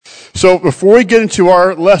So before we get into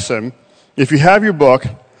our lesson, if you have your book,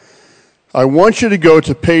 I want you to go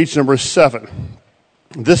to page number 7.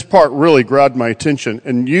 This part really grabbed my attention,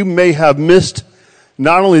 and you may have missed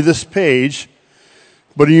not only this page,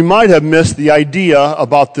 but you might have missed the idea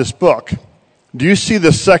about this book. Do you see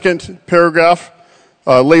the second paragraph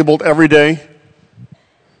labeled Every Day?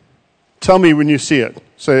 Tell me when you see it.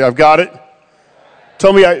 Say, I've got it.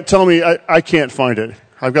 Tell me I can't find it.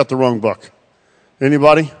 I've got the wrong book.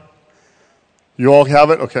 Anybody? You all have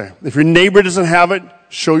it? Okay. If your neighbor doesn't have it,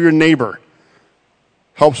 show your neighbor.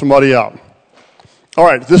 Help somebody out. All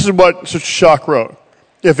right, this is what Sister Shock wrote.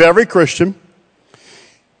 If every Christian,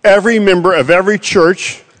 every member of every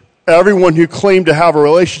church, everyone who claimed to have a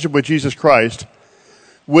relationship with Jesus Christ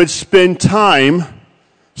would spend time,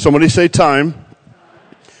 somebody say time,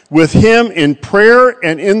 with him in prayer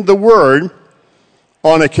and in the Word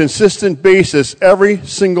on a consistent basis every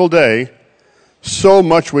single day, so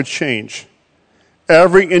much would change.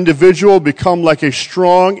 Every individual would become like a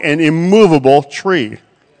strong and immovable tree.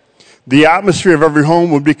 The atmosphere of every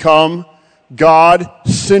home would become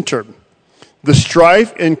God-centered. The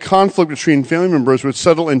strife and conflict between family members would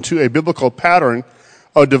settle into a biblical pattern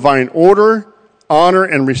of divine order, honor,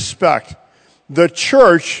 and respect. The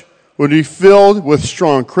church would be filled with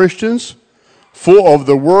strong Christians, full of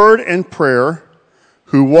the Word and prayer,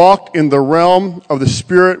 who walk in the realm of the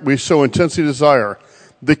Spirit we so intensely desire.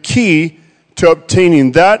 The key to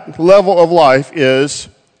obtaining that level of life is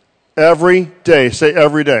every day. Say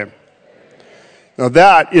every day. Now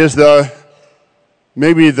that is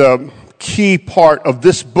maybe the key part of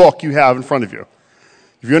this book you have in front of you.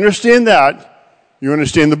 If you understand that, you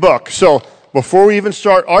understand the book. So before we even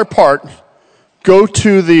start our part, go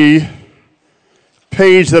to the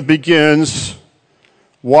page that begins,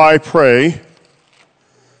 Why Pray?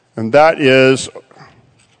 And that is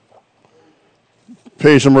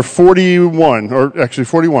page number 41, or actually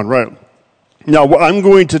 41, right. Now, I'm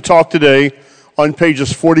going to talk today on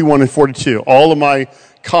pages 41 and 42. All of my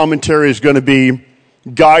commentary is going to be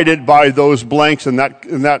guided by those blanks, and that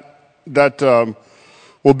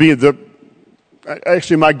will be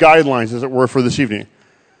actually my guidelines, as it were, for this evening.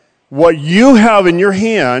 What you have in your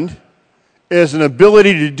hand is an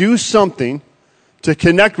ability to do something to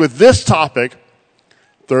connect with this topic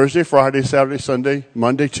Thursday, Friday, Saturday, Sunday,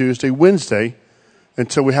 Monday, Tuesday, Wednesday,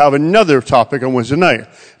 until we have another topic on Wednesday night.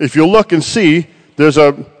 If you look and see, there's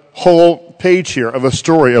a whole page here of a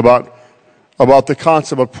story about the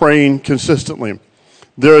concept of praying consistently.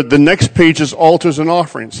 The next page is altars and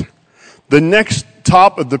offerings. The next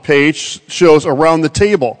top of the page shows around the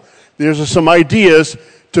table. There's some ideas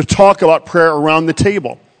to talk about prayer around the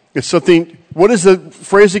table. It's something, what is the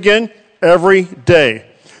phrase again? Every day.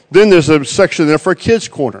 Then there's a section there for Kids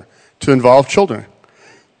Corner to involve children.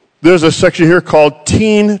 There's a section here called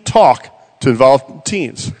Teen Talk to involve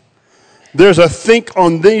teens. There's a Think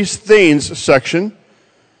on These Things section,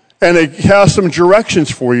 and it has some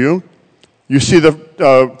directions for you. You see the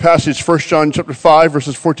passage 1 John chapter 5,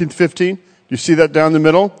 verses 14 to 15. You see that down the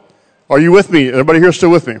middle? Are you with me? Everybody here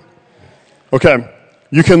still with me? Okay.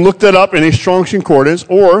 You can look that up in a Strong's Concordance,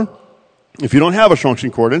 or if you don't have a Strong's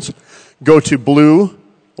Concordance, go to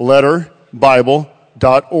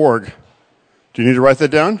blueletterbible.org. Do you need to write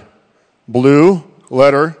that down?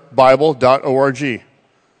 blueletterbible.org.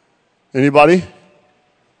 Anybody?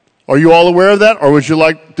 Are you all aware of that, or were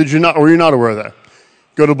you not aware of that?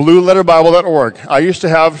 Go to blueletterbible.org. I used to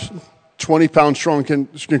have 20-pound strong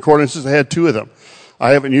concordances. I had 2 of them.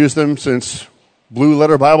 I haven't used them since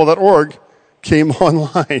blueletterbible.org came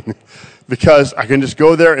online, because I can just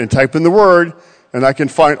go there and type in the word, and I can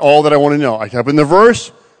find all that I want to know. I type in the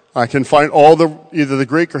verse, I can find all either the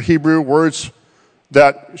Greek or Hebrew words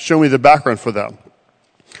that show me the background for that.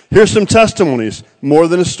 Here's some testimonies, more of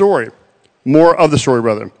the story,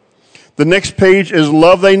 rather. The next page is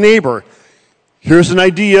Love Thy Neighbor. Here's an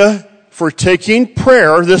idea for taking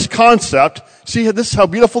prayer, this concept. See, this is how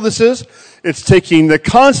beautiful this is? It's taking the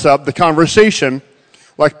concept, the conversation,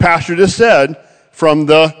 like Pastor just said, from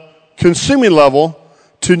the consuming level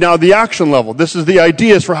to now the action level. This is the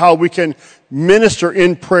ideas for how we can minister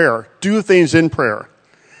in prayer, do things in prayer.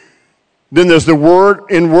 Then there's the word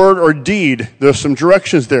or deed. There's some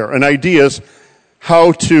directions there and ideas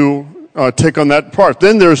how to take on that part.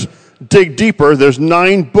 Then there's dig deeper. There's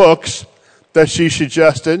 9 books that she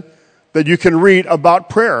suggested that you can read about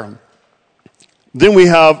prayer. Then we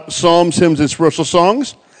have Psalms, hymns, and spiritual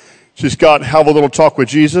songs. She's got Have a Little Talk with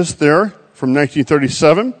Jesus there from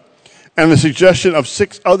 1937, and the suggestion of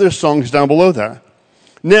 6 other songs down below that.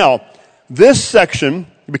 Now, this section,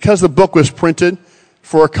 because the book was printed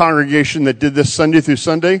for a congregation that did this Sunday through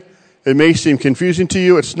Sunday, It may seem confusing to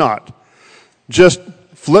you. It's not. Just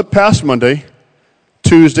flip past Monday,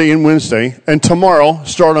 Tuesday, and Wednesday, and tomorrow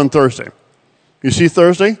start on Thursday. You see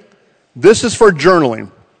Thursday? This is for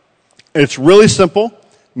journaling. It's really simple.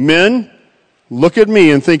 Men, look at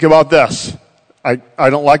me and think about this. I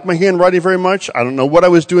don't like my handwriting very much. I don't know what I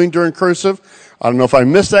was doing during cursive. I don't know if I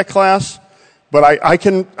missed that class. But I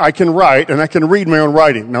can write, and I can read my own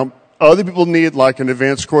writing. Now, other people need like an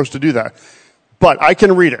advanced course to do that. But I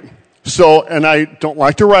can read it. So, and I don't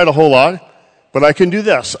like to write a whole lot, but I can do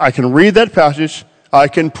this. I can read that passage, I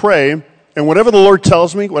can pray, and whatever the Lord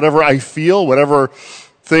tells me, whatever I feel, whatever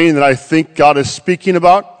thing that I think God is speaking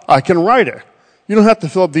about, I can write it. You don't have to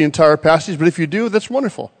fill up the entire passage, but if you do, that's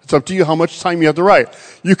wonderful. It's up to you how much time you have to write.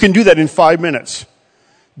 You can do that in 5 minutes.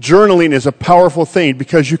 Journaling is a powerful thing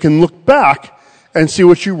because you can look back and see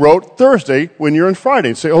what you wrote Thursday when you're on Friday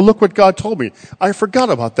and say, oh, look what God told me. I forgot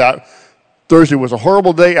about that. Thursday was a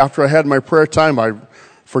horrible day after I had my prayer time. I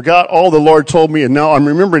forgot all the Lord told me, and now I'm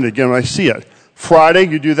remembering it again when I see it. Friday,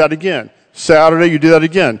 you do that again. Saturday, you do that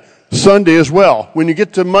again. Sunday as well. When you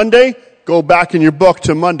get to Monday, go back in your book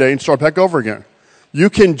to Monday and start back over again. You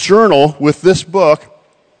can journal with this book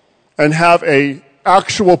and have a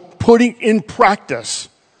actual putting in practice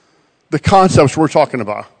the concepts we're talking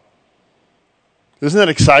about. Isn't that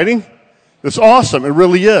exciting? It's awesome. It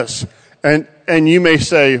really is. And you may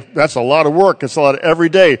say, that's a lot of work. It's a lot of every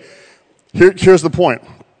day. Here's the point.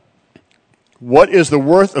 What is the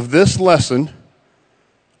worth of this lesson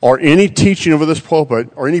or any teaching over this pulpit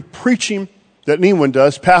or any preaching that anyone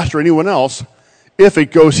does, pastor or anyone else, if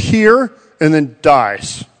it goes here and then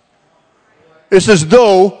dies? It's as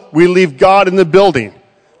though we leave God in the building.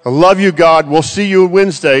 I love you, God. We'll see you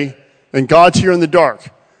Wednesday, and God's here in the dark.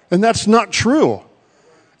 And that's not true.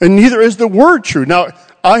 And neither is the word true. Now,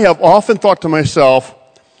 I have often thought to myself,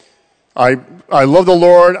 I love the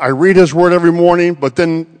Lord, I read his word every morning, but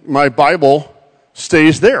then my Bible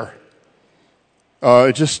stays there.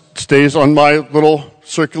 It just stays on my little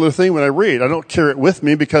circular thing when I read. I don't carry it with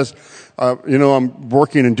me because, I'm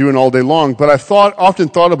working and doing all day long. But I've often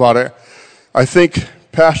thought about it. I think,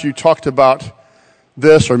 Pastor, you talked about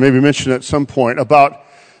this, or maybe mentioned it at some point, about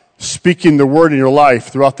speaking the word in your life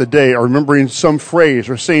throughout the day, or remembering some phrase,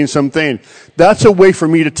 or saying something. That's a way for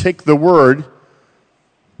me to take the word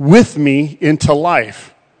with me into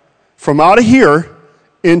life. From out of here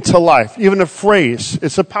into life. Even a phrase.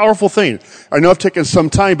 It's a powerful thing. I know I've taken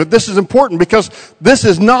some time, but this is important because this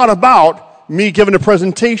is not about me giving a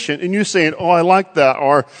presentation and you saying, oh, I like that,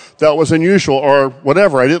 or that was unusual, or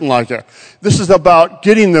whatever, I didn't like it. This is about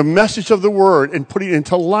getting the message of the word and putting it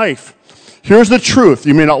into life. Here's the truth.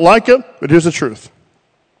 You may not like it, but here's the truth.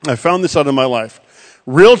 I found this out in my life.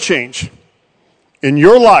 Real change in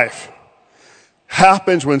your life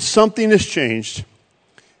happens when something is changed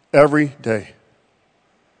every day.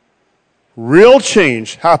 Real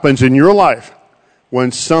change happens in your life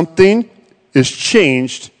when something is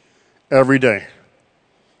changed every day.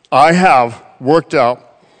 I have worked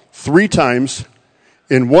out 3 times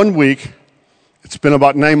in 1 week. It's been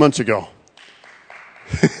about 9 months ago.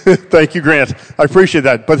 Thank you, Grant. I appreciate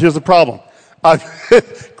that. But here's the problem.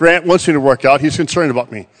 Grant wants me to work out. He's concerned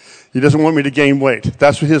about me. He doesn't want me to gain weight.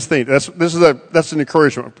 That's his thing. That's an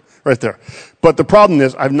encouragement right there. But the problem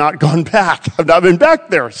is I've not gone back. I've not been back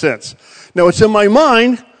there since. Now it's in my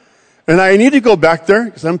mind, and I need to go back there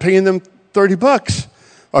because I'm paying them $30.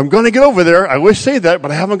 I'm going to get over there. I always say that,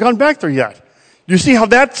 but I haven't gone back there yet. You see how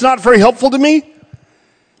that's not very helpful to me?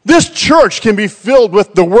 This church can be filled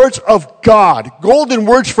with the words of God, golden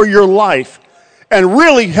words for your life, and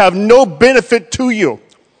really have no benefit to you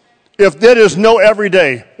if there is no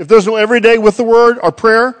everyday. If there's no everyday with the word or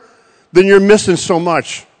prayer, then you're missing so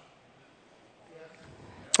much.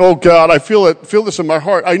 Oh God, I feel this in my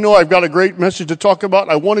heart. I know I've got a great message to talk about.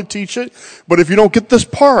 I want to teach it, but if you don't get this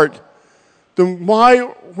part, then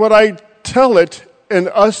why would I tell it and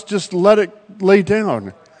us just let it lay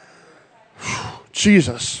down?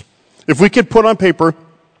 Jesus. If we could put on paper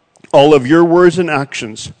all of your words and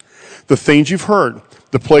actions, the things you've heard,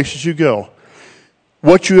 the places you go,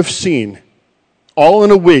 what you have seen, all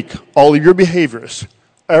in a week, all of your behaviors,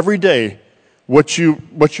 every day, what you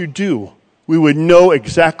do, we would know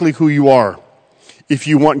exactly who you are. If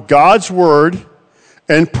you want God's word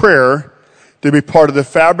and prayer to be part of the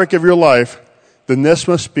fabric of your life, then this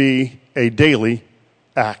must be a daily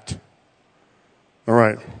act. All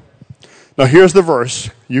right. Now here's the verse.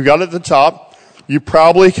 You got it at the top. You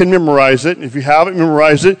probably can memorize it. If you haven't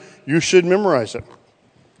memorized it, you should memorize it.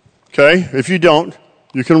 Okay? If you don't,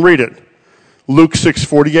 you can read it. Luke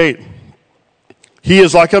 6:48. He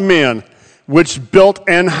is like a man which built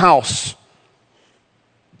an house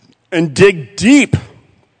and dig deep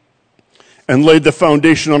and laid the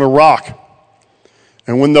foundation on a rock.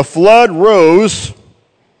 And when the flood rose,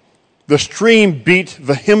 the stream beat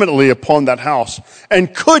vehemently upon that house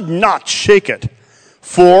and could not shake it,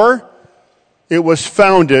 for it was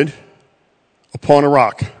founded upon a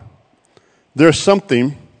rock. There's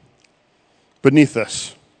something beneath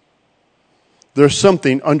this. There's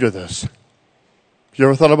something under this. You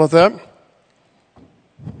ever thought about that?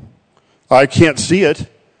 I can't see it.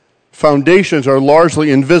 Foundations are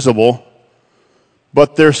largely invisible,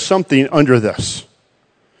 but there's something under this.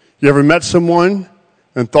 You ever met someone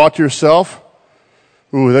and thought to yourself,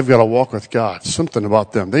 ooh, they've got to walk with God. Something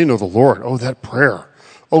about them. They know the Lord. Oh, that prayer.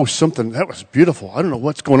 Oh, something. That was beautiful. I don't know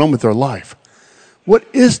what's going on with their life. What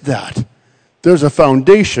is that? There's a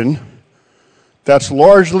foundation that's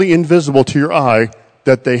largely invisible to your eye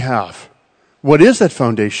that they have. What is that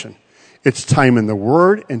foundation? It's time in the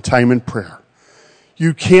Word and time in prayer.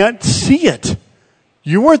 You can't see it.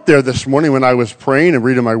 You weren't there this morning when I was praying and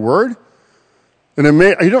reading my Word. And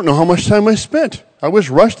you don't know how much time I spent. I was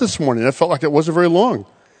rushed this morning. I felt like it wasn't very long.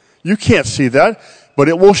 You can't see that, but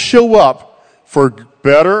it will show up for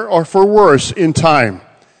better or for worse in time.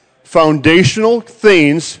 Foundational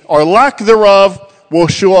things, or lack thereof, will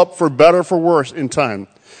show up for better or for worse in time.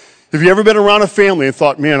 Have you ever been around a family and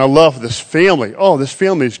thought, man, I love this family. Oh, this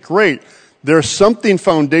family is great. There's something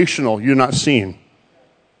foundational you're not seeing.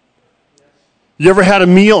 You ever had a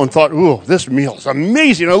meal and thought, ooh, this meal is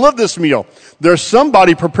amazing. I love this meal. There's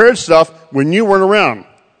somebody prepared stuff when you weren't around.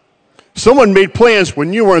 Someone made plans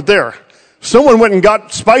when you weren't there. Someone went and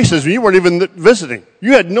got spices when you weren't even visiting.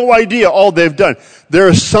 You had no idea all they've done. There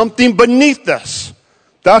is something beneath this.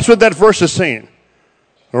 That's what that verse is saying.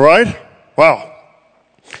 All right? Wow.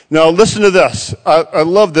 Now listen to this. I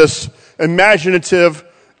love this imaginative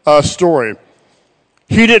story.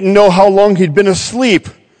 He didn't know how long he'd been asleep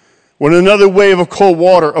when another wave of cold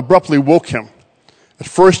water abruptly woke him. At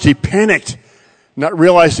first he panicked, not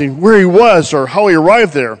realizing where he was or how he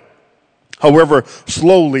arrived there. However,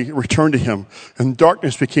 slowly returned to him, and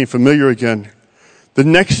darkness became familiar again. The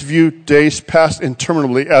next few days passed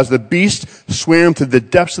interminably as the beast swam to the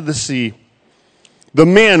depths of the sea. The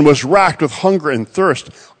man was racked with hunger and thirst,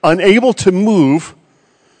 unable to move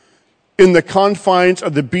in the confines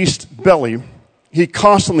of the beast's belly. He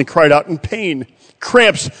constantly cried out in pain.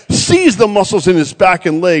 Cramps seized the muscles in his back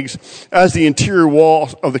and legs as the interior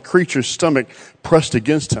walls of the creature's stomach pressed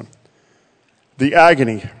against him. The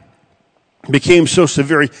agony became so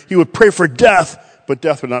severe, he would pray for death, but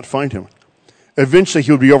death would not find him. Eventually,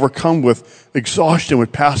 he would be overcome with exhaustion,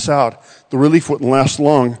 would pass out. The relief wouldn't last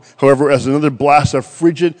long, however, as another blast of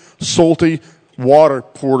frigid, salty water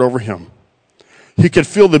poured over him. He could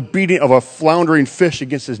feel the beating of a floundering fish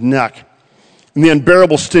against his neck, and the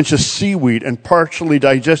unbearable stench of seaweed and partially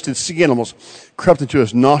digested sea animals crept into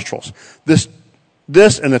his nostrils. This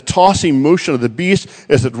and the tossing motion of the beast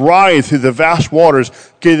as it writhed through the vast waters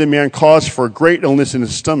gave the man cause for a great illness in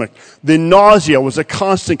his stomach. The nausea was a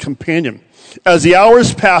constant companion. As the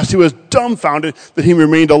hours passed, he was dumbfounded that he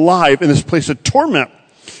remained alive in this place of torment.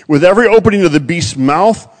 With every opening of the beast's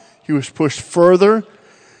mouth, he was pushed further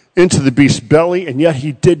into the beast's belly, and yet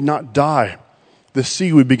he did not die. The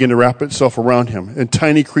sea would begin to wrap itself around him, and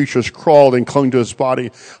tiny creatures crawled and clung to his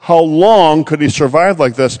body. How long could he survive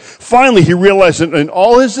like this? Finally, he realized that in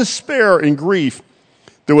all his despair and grief,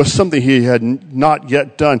 there was something he had not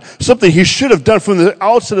yet done, something he should have done from the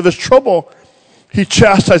outset of his trouble. He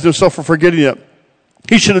chastised himself for forgetting it.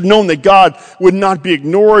 He should have known that God would not be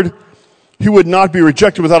ignored. He would not be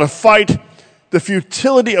rejected without a fight. The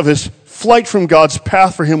futility of his flight from God's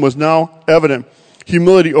path for him was now evident.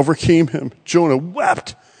 Humility overcame him. Jonah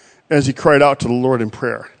wept as he cried out to the Lord in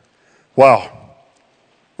prayer. Wow.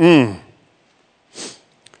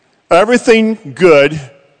 Everything good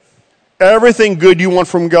you want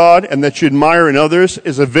from God and that you admire in others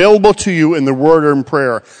is available to you in the Word or in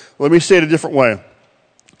prayer. Let me say it a different way.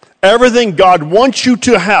 Everything God wants you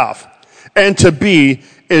to have and to be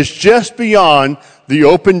is just beyond the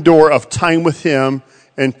open door of time with Him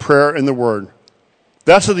and prayer and the Word.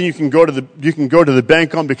 That's something you can go to the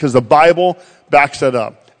bank on because the Bible backs that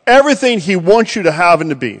up. Everything He wants you to have and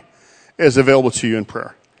to be is available to you in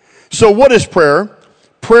prayer. So what is prayer?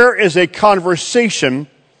 Prayer is a conversation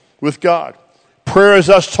with God. Prayer is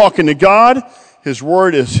us talking to God. His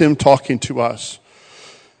Word is Him talking to us.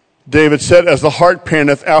 David said, as the hart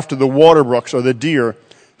panteth after the water brooks or the deer,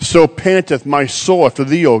 so panteth my soul after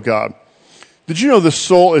thee, O God. Did you know the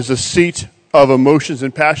soul is the seat of emotions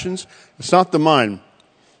and passions? It's not the mind.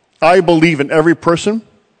 I believe in every person,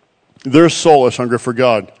 their soul is hungry for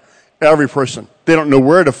God. Every person. They don't know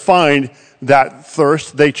where to find that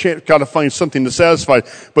thirst. They got to find something to satisfy,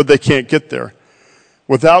 but they can't get there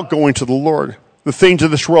without going to the Lord. The things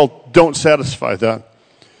of this world don't satisfy that.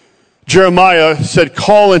 Jeremiah said,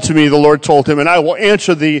 "Call unto me," the Lord told him, "and I will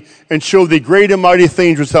answer thee and show thee great and mighty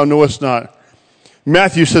things which thou knowest not."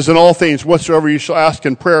 Matthew says, "In all things whatsoever you shall ask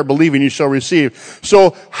in prayer, believing you shall receive."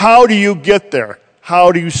 So how do you get there?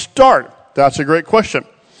 How do you start? That's a great question.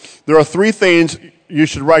 There are 3 things you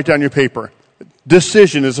should write down on your paper.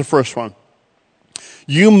 Decision is the first one.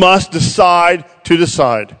 You must decide to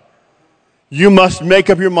decide. You must make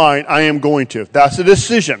up your mind, I am going to. That's a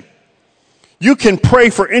decision. You can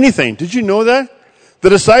pray for anything. Did you know that?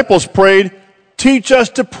 The disciples prayed, "Teach us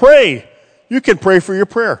to pray." You can pray for your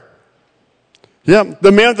prayer. Yeah,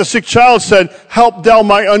 the man with the sick child said, "Help thou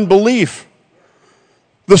my unbelief."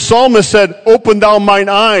 The psalmist said, "Open thou mine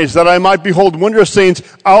eyes, that I might behold wondrous things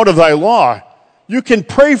out of thy law." You can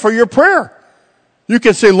pray for your prayer. You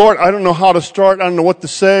can say, "Lord, I don't know how to start. I don't know what to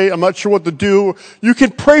say. I'm not sure what to do." You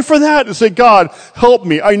can pray for that and say, "God, help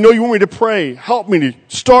me. I know you want me to pray. Help me to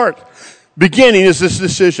start." Beginning is this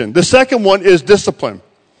decision. The second one is discipline.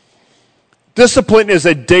 Discipline is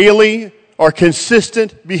a daily or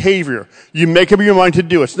consistent behavior. You make up your mind to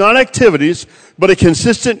do. It's not activities, but a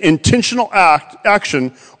consistent, intentional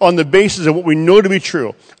action on the basis of what we know to be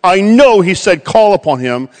true. I know he said, "Call upon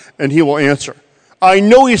him, and he will answer." I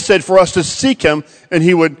know he said for us to seek him, and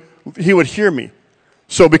he would hear me.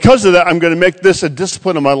 So because of that, I'm going to make this a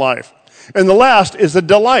discipline in my life. And the last is a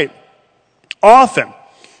delight. Often,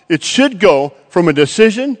 it should go from a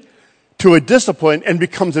decision to a discipline and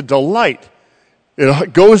becomes a delight.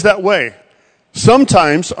 It goes that way.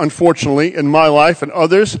 Sometimes, unfortunately, in my life and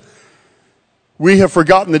others, we have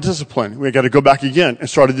forgotten the discipline. We've got to go back again and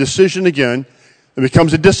start a decision again. It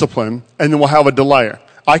becomes a discipline, and then we'll have a delight.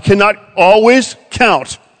 I cannot always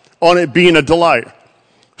count on it being a delight.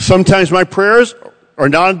 Sometimes my prayers are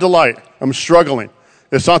not a delight. I'm struggling.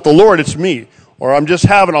 It's not the Lord, it's me. Or I'm just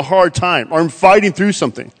having a hard time. Or I'm fighting through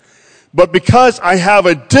something. But because I have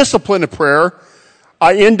a discipline of prayer,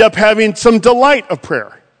 I end up having some delight of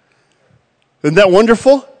prayer. Isn't that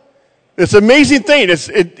wonderful? It's an amazing thing.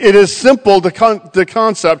 It is simple, the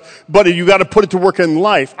concept, but you got to put it to work in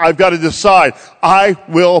life. I've got to decide, I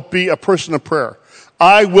will be a person of prayer.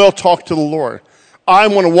 I will talk to the Lord. I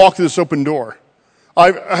want to walk through this open door.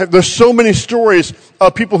 There's so many stories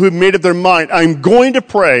of people who've made up their mind, I'm going to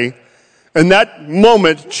pray, and that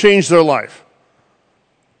moment changed their life.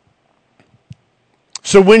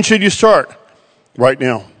 So when should you start? Right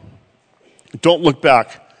now. Don't look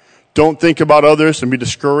back. Don't think about others and be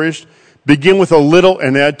discouraged. Begin with a little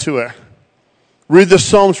and add to it. Read the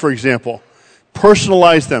Psalms, for example.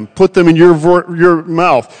 Personalize them. Put them in your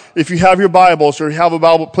mouth. If you have your Bibles or you have a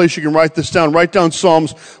Bible place, you can write this down. Write down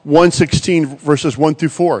Psalms 116, verses 1 through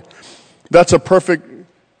 4. That's a perfect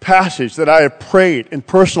passage that I have prayed and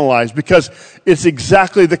personalized because it's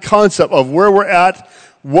exactly the concept of where we're at,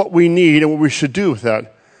 what we need, and what we should do with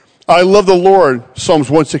that. I love the Lord, Psalms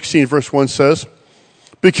 116, verse 1 says,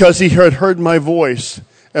 because he had heard my voice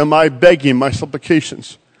and my begging, my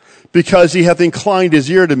supplications, because he hath inclined his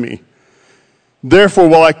ear to me. Therefore,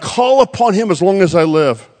 will I call upon him as long as I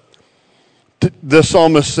live. The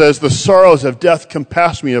psalmist says, the sorrows of death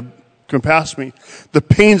compassed me. The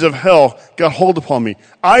pains of hell got hold upon me.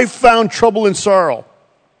 I found trouble and sorrow.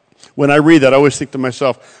 When I read that, I always think to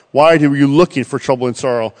myself, why were you looking for trouble and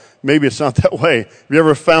sorrow? Maybe it's not that way. Have you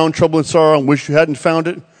ever found trouble and sorrow and wish you hadn't found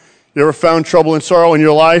it? You ever found trouble and sorrow in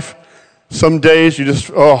your life? Some days you just,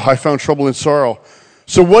 I found trouble and sorrow.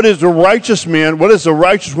 So what is the righteous man, what is the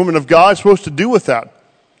righteous woman of God supposed to do with that?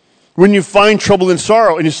 When you find trouble and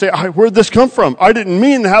sorrow and you say, where'd this come from? I didn't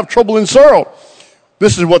mean to have trouble and sorrow.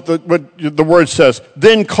 This is what the word says.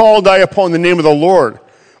 Then called I upon the name of the Lord.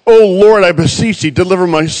 O Lord, I beseech thee, deliver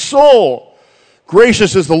my soul.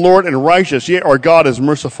 Gracious is the Lord and righteous, yea, our God is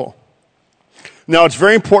merciful. Now, it's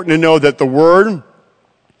very important to know that the word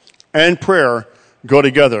and prayer go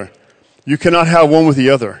together. You cannot have one with the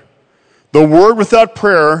other. The word without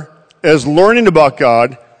prayer is learning about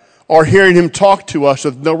God or hearing him talk to us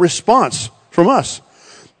with no response from us.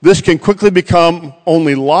 This can quickly become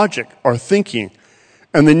only logic or thinking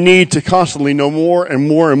and the need to constantly know more and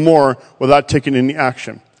more and more without taking any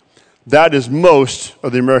action. That is most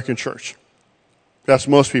of the American church. That's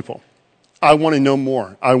most people. I want to know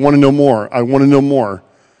more. I want to know more. I want to know more.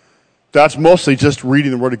 That's mostly just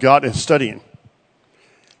reading the Word of God and studying.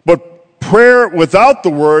 But prayer without the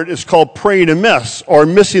Word is called praying amiss or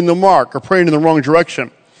missing the mark or praying in the wrong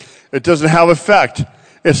direction. It doesn't have effect.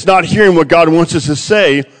 It's not hearing what God wants us to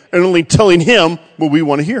say and only telling him what we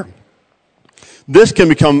want to hear. This can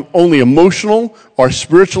become only emotional or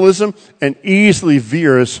spiritualism and easily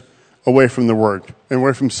veers away from the Word and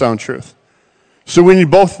away from sound truth. So we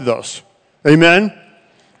need both of those. Amen?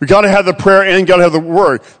 We got to have the prayer and got to have the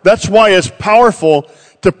Word. That's why it's powerful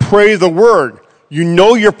to pray the Word. You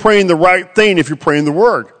know you're praying the right thing if you're praying the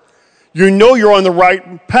Word. You know you're on the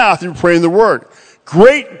right path if you're praying the Word.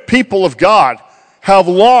 Great people of God have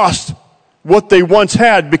lost what they once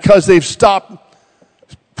had because they've stopped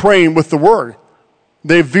praying with the Word.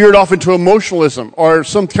 They've veered off into emotionalism or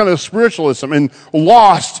some kind of spiritualism and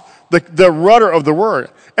lost the rudder of the Word.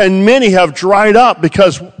 And many have dried up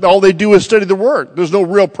because all they do is study the Word. There's no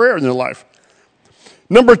real prayer in their life.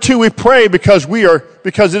 Number two, we pray because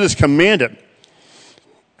it is commanded.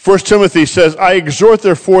 1 Timothy says, I exhort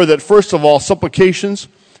therefore that first of all supplications,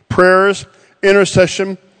 prayers,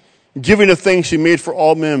 intercession, giving of thanks be made for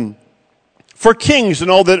all men, for kings and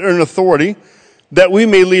all that are in authority, that we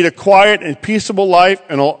may lead a quiet and peaceable life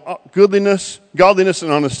in all godliness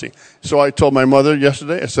and honesty. So I told my mother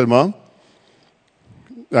yesterday, I said, Mom,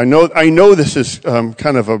 I know this is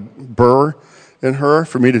kind of a burr in her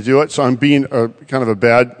for me to do it, so I'm being kind of a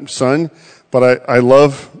bad son, but I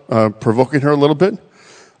love provoking her a little bit.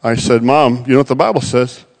 I said, Mom, you know what the Bible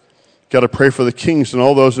says? Got to pray for the kings and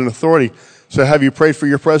all those in authority. So have you prayed for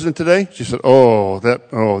your president today? She said,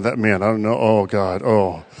 that man, I don't know. Oh, God,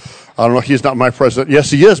 I don't know. He's not my president. Yes,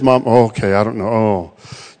 he is, Mom. Oh, okay, I don't know.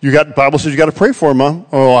 The Bible says you got to pray for him,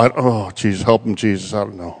 Mom. Jesus, help him, Jesus. I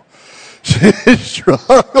don't know. She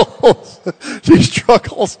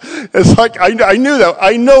struggles. It's like, I knew that.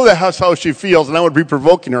 I know that's how she feels, and I would be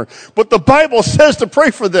provoking her. But the Bible says to pray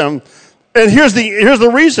for them. And here's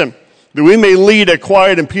the reason. That we may lead a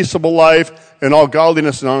quiet and peaceable life in all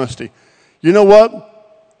godliness and honesty. You know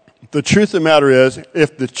what? The truth of the matter is,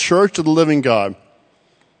 if the church of the living God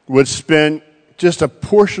would spend just a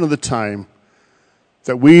portion of the time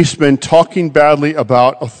that we spend talking badly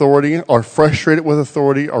about authority or frustrated with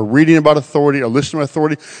authority or reading about authority or listening to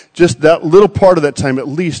authority, just that little part of that time at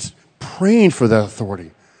least praying for that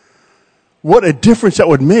authority. What a difference that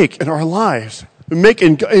would make in our lives, make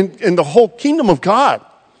in the whole kingdom of God.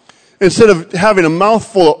 Instead of having a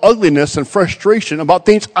mouthful of ugliness and frustration about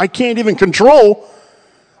things I can't even control,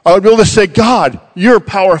 I would be able to say, God, you're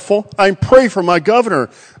powerful. I pray for my governor.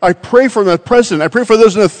 I pray for my president. I pray for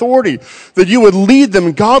those in authority, that you would lead them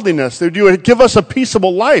in godliness, that you would give us a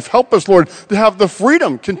peaceable life. Help us, Lord, to have the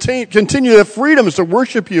freedom, continue the freedoms to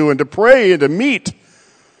worship you and to pray and to meet.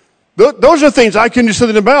 Those are things I can do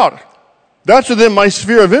something about. That's within my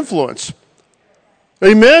sphere of influence.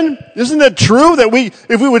 Amen? Isn't that true? That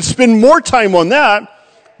if we would spend more time on that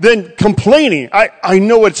than complaining. I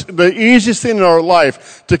know it's the easiest thing in our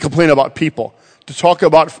life to complain about people, to talk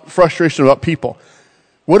about frustration about people.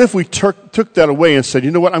 What if we took that away and said, you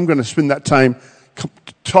know what, I'm going to spend that time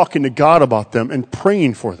talking to God about them and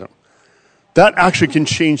praying for them. That actually can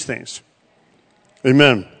change things.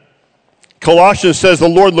 Amen. Colossians says, the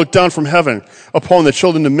Lord looked down from heaven upon the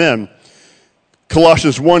children of men.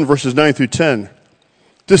 Colossians 1, verses 9 through 10.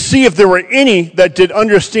 To see if there were any that did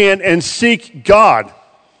understand and seek God.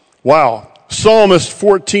 Wow. Psalmist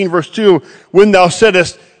 14, verse 2, when thou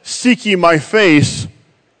saidest, seek ye my face,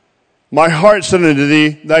 my heart said unto thee,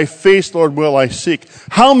 thy face, Lord, will I seek.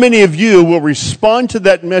 How many of you will respond to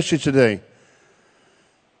that message today?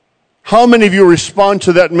 How many of you respond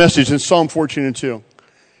to that message in Psalm 14 and 2?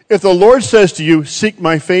 If the Lord says to you, seek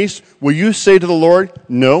my face, will you say to the Lord,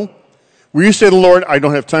 no? Will you say to the Lord, I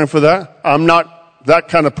don't have time for that? I'm not that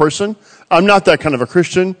kind of person. I'm not that kind of a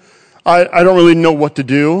Christian. I don't really know what to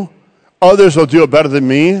do. Others will do it better than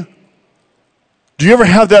me. Do you ever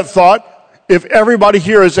have that thought? If everybody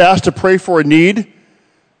here is asked to pray for a need,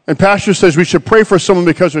 and pastor says we should pray for someone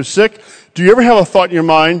because they're sick, do you ever have a thought in your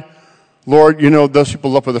mind, Lord, you know, those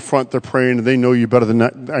people up at the front, they're praying, and they know you better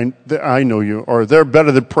than I know you, or they're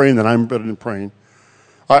better than praying than I'm better than praying.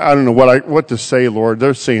 I don't know what to say, Lord.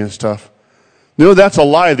 They're saying stuff. You know, that's a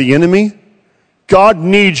lie of the enemy. God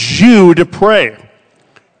needs you to pray.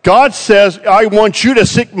 God says, I want you to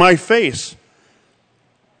seek my face.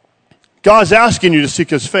 God's asking you to seek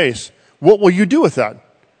his face. What will you do with that?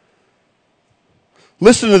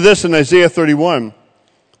 Listen to this in Isaiah 31.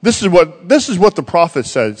 This is what the prophet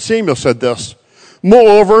said. Samuel said this.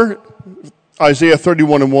 Moreover, Isaiah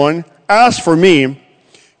 31 and 1, as for me,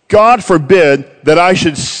 God forbid that I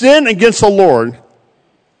should sin against the Lord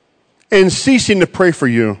in ceasing to pray for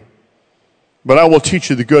you, but I will teach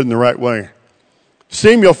you the good and the right way.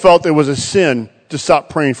 Samuel felt it was a sin to stop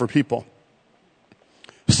praying for people.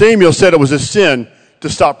 Samuel said it was a sin to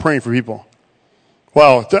stop praying for people.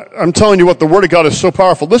 Wow, I'm telling you what, the Word of God is so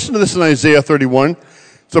powerful. Listen to this in Isaiah 31.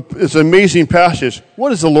 It's an amazing passage. What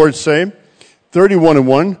does the Lord say?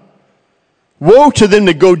 31:1. Woe to them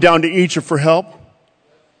that go down to Egypt for help,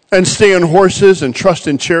 and stay on horses and trust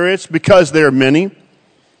in chariots, because they are many,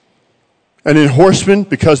 and in horsemen,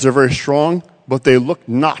 because they're very strong, but they look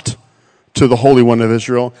not to the Holy One of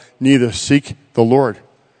Israel, neither seek the Lord.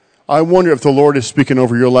 I wonder if the Lord is speaking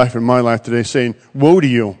over your life and my life today, saying, woe to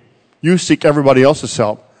you. You seek everybody else's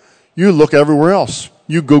help. You look everywhere else.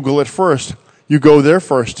 You Google it first. You go there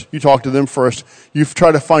first. You talk to them first. You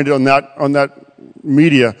try to find it on that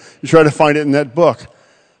media. You try to find it in that book.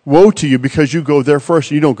 Woe to you, because you go there first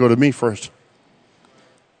and you don't go to me first.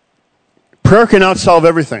 Prayer cannot solve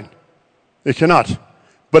everything. It cannot.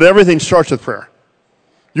 But everything starts with prayer.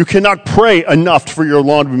 You cannot pray enough for your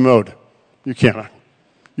lawn to be mowed. You cannot.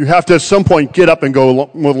 You have to at some point get up and go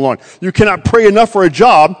mow the lawn. You cannot pray enough for a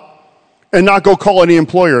job and not go call any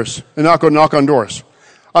employers and not go knock on doors.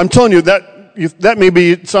 I'm telling you, that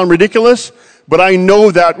may sound ridiculous, but I know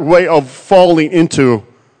that way of falling into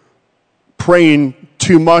praying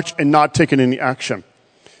too much and not taking any action.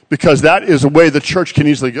 Because that is a way the church can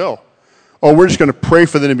easily go. Oh, we're just going to pray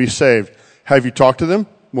for them to be saved. Have you talked to them?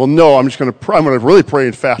 Well, no, I'm going to really pray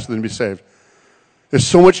and fast for them to be saved. It's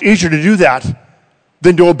so much easier to do that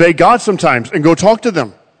than to obey God sometimes and go talk to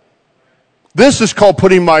them. This is called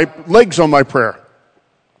putting my legs on my prayer.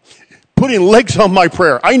 Putting legs on my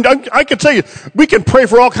prayer. I can tell you, we can pray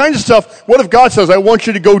for all kinds of stuff. What if God says, I want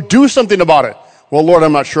you to go do something about it? Well, Lord,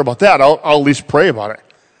 I'm not sure about that. I'll at least pray about it.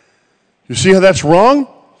 You see how that's wrong?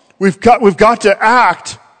 We've got to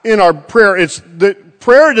act in our prayer.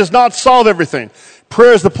 Prayer does not solve everything.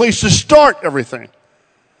 Prayer is the place to start everything.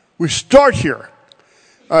 We start here.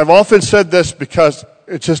 I've often said this because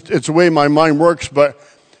it's the way my mind works, but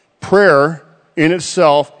prayer in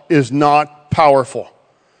itself is not powerful.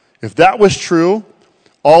 If that was true,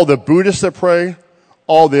 all the Buddhists that pray,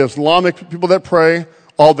 all the Islamic people that pray,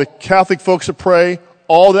 all the Catholic folks that pray,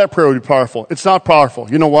 all that prayer would be powerful. It's not powerful.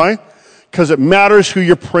 You know why? Because it matters who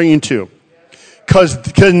you're praying to. Because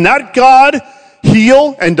can that God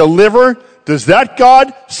heal and deliver? Does that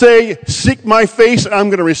God say, seek my face and I'm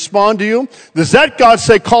going to respond to you? Does that God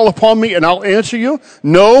say, call upon me and I'll answer you?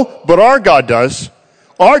 No, but our God does.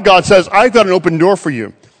 Our God says, I've got an open door for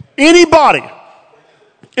you. Anybody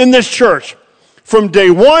in this church, from day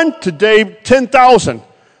 1 to day 10,000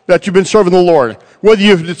 that you've been serving the Lord, whether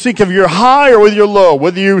you think of you're high or whether you're low,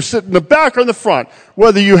 whether you sit in the back or in the front,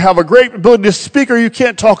 whether you have a great ability to speak or you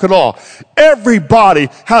can't talk at all, everybody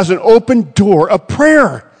has an open door of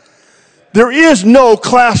prayer. There is no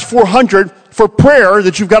class 400 for prayer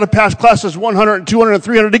that you've got to pass classes 100, 200, and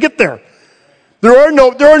 300 to get there. There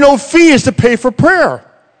are no fees to pay for prayer.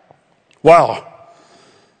 Wow.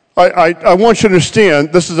 I want you to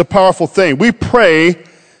understand this is a powerful thing. We pray,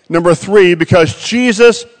 number 3, because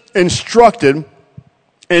Jesus instructed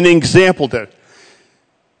and exampled it.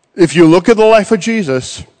 If you look at the life of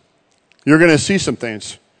Jesus, you're going to see some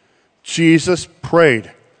things. Jesus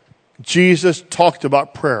prayed. Jesus talked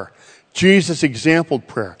about prayer. Jesus exampled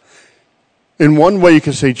prayer. In one way, you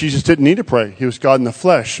can say Jesus didn't need to pray. He was God in the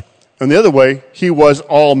flesh. And the other way, he was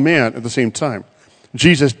all man at the same time.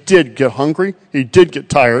 Jesus did get hungry. He did get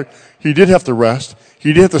tired. He did have to rest.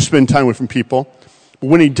 He did have to spend time with people. But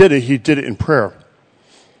when he did it in prayer.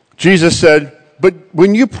 Jesus said, but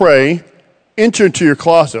when you pray, enter into your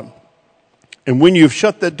closet. And when you've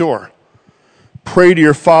shut that door, pray to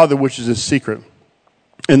your Father which is in secret.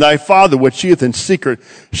 And thy Father which seeth in secret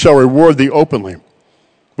shall reward thee openly.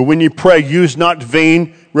 But when you pray, use not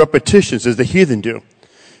vain repetitions as the heathen do,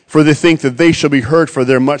 for they think that they shall be heard for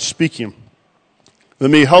their much speaking. Let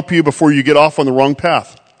me help you before you get off on the wrong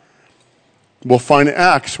path. We'll find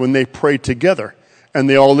Acts when they prayed together, and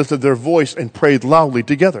they all lifted their voice and prayed loudly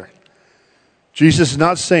together. Jesus is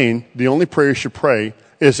not saying the only prayer you should pray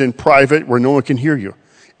is in private where no one can hear you.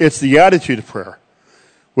 It's the attitude of prayer.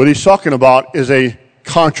 What he's talking about is a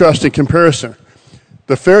contrast and comparison.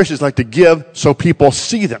 The Pharisees like to give so people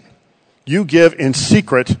see them. You give in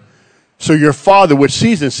secret, so your Father which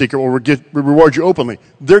sees in secret will reward you openly.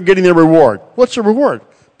 They're getting their reward. What's the reward?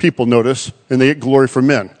 People notice, and they get glory from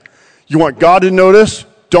men. You want God to notice?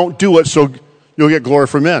 Don't do it so you'll get glory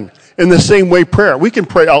from men. In the same way, prayer. We can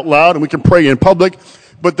pray out loud and we can pray in public,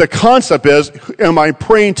 but the concept is, am I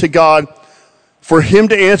praying to God for him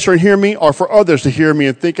to answer and hear me, or for others to hear me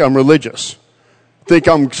and think I'm religious? Think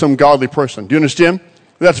I'm some godly person. Do you understand?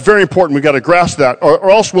 That's very important. We've got to grasp that, or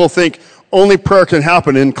else we'll think only prayer can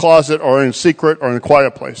happen in closet or in secret or in a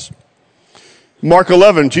quiet place. Mark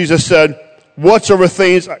 11, Jesus said, whatsoever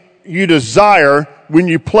things you desire when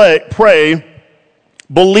you pray,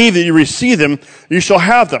 believe that you receive them, you shall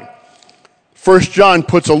have them. 1 John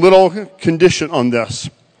puts a little condition on this.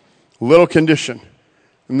 A little condition.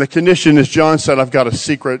 And the condition is, John said, I've got a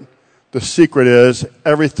secret. The secret is,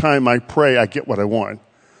 every time I pray, I get what I want.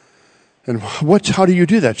 And how do you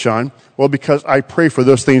do that, John? Well, because I pray for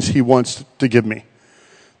those things he wants to give me.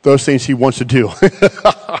 Those things he wants to do.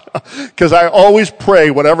 Because I always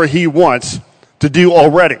pray whatever he wants to do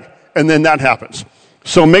already. And then that happens.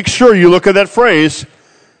 So make sure you look at that phrase,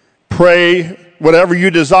 pray whatever you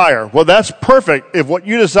desire. Well, that's perfect if what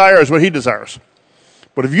you desire is what he desires.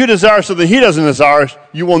 But if you desire something he doesn't desire,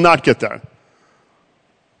 you will not get that.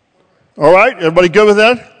 All right? Everybody good with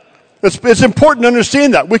that? It's important to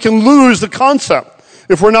understand that. We can lose the concept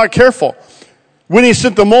if we're not careful. When he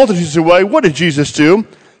sent the multitudes away, what did Jesus do?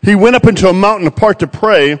 He went up into a mountain apart to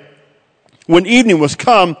pray. When evening was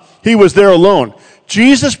come, he was there alone.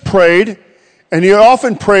 Jesus prayed, and he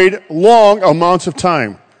often prayed long amounts of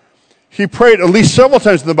time. He prayed at least several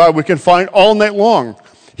times in the Bible we can find all night long.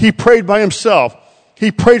 He prayed by himself.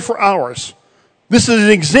 He prayed for hours. This is an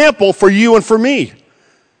example for you and for me.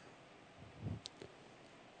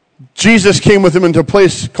 Jesus came with him into a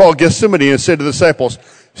place called Gethsemane and said to the disciples,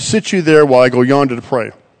 sit you there while I go yonder to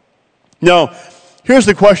pray. Now, here's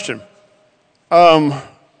the question.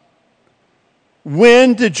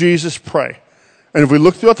 When did Jesus pray? And if we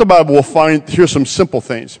look throughout the Bible, we'll find, here's some simple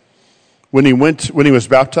things. When he was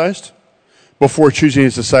baptized, before choosing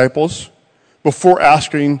his disciples, before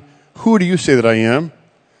asking, who do you say that I am?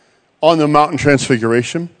 On the mountain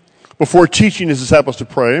transfiguration, before teaching his disciples to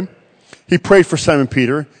pray, he prayed for Simon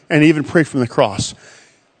Peter, and he even prayed from the cross.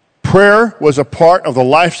 Prayer was a part of the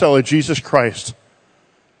lifestyle of Jesus Christ.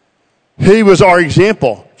 He was our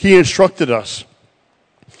example. He instructed us.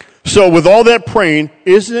 So with all that praying,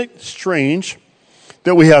 isn't it strange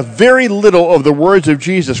that we have very little of the words of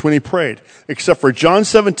Jesus when he prayed, except for John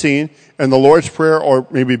 17 and the Lord's Prayer, or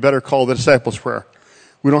maybe better called the disciples' prayer?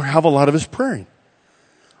 We don't have a lot of his praying.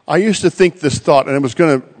 I used to think this thought, and I was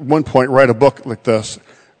going to, at one point, write a book like this.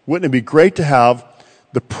 Wouldn't it be great to have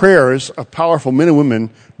the prayers of powerful men and women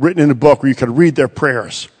written in a book where you could read their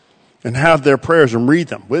prayers and have their prayers and read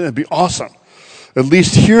them? Wouldn't it be awesome? At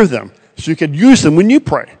least hear them so you could use them when you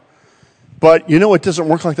pray. But you know, it doesn't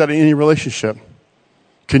work like that in any relationship.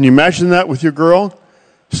 Can you imagine that with your girl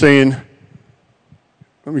saying,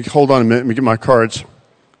 let me hold on a minute, let me get my cards.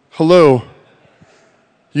 Hello,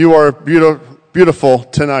 you are beautiful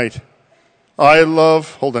tonight. I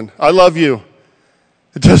love you.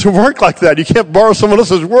 It doesn't work like that. You can't borrow someone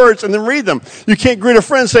else's words and then read them. You can't greet a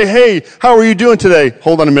friend and say, hey, how are you doing today?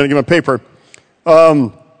 Hold on a minute, get my paper.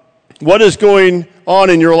 What is going on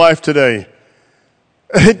in your life today?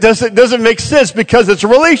 It doesn't make sense because it's a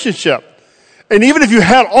relationship. And even if you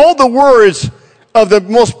had all the words of the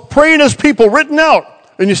most prayingest people written out,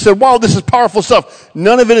 and you said, wow, this is powerful stuff,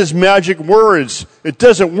 none of it is magic words. It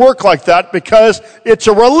doesn't work like that because it's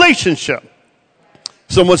a relationship.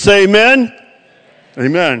 Someone say amen?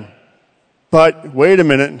 Amen. But wait a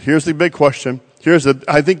minute. Here's the big question.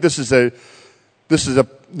 I think this is a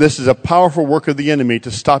powerful work of the enemy to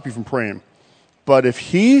stop you from praying. But if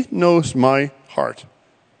he knows my heart,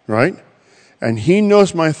 right? And he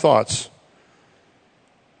knows my thoughts,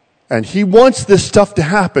 and he wants this stuff to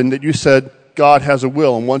happen that you said God has a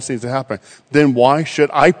will and wants things to happen, then why should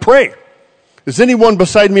I pray? Has anyone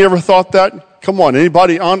beside me ever thought that? Come on,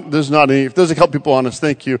 anybody on? There's not any. If there's a couple people honest,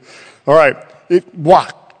 thank you. All right.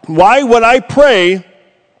 Why would I pray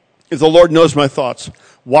if the Lord knows my thoughts?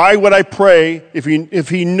 Why would I pray if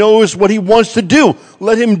he knows what he wants to do?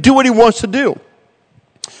 Let him do what he wants to do.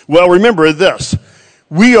 Well, remember this.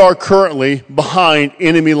 We are currently behind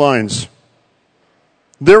enemy lines.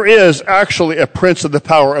 There is actually a prince of the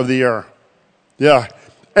power of the air. Yeah.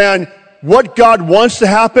 And what God wants to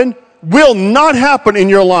happen will not happen in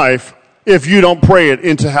your life if you don't pray it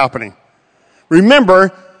into happening.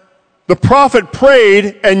 Remember, the prophet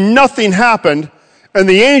prayed and nothing happened, and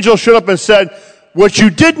the angel showed up and said, what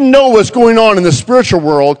you didn't know was going on in the spiritual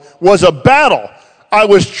world was a battle. I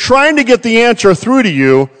was trying to get the answer through to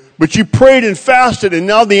you, but you prayed and fasted, and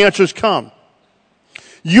now the answer's come.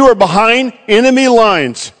 You are behind enemy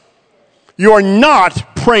lines. You are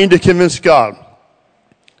not praying to convince God.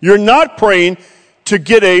 You're not praying to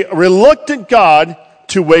get a reluctant God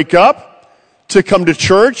to wake up, to come to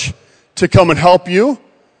church, to come and help you,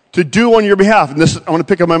 to do on your behalf. And I want to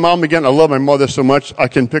pick on my mom again. I love my mother so much, I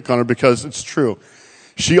can pick on her because it's true.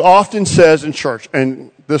 She often says in church,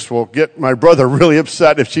 and this will get my brother really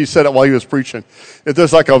upset if she said it while he was preaching. If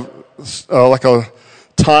there's like a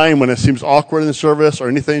time when it seems awkward in the service or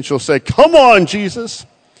anything, she'll say, come on, Jesus.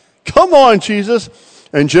 Come on, Jesus.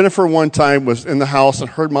 And Jennifer one time was in the house and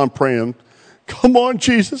heard Mom praying, Come on,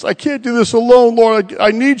 Jesus. I can't do this alone, Lord.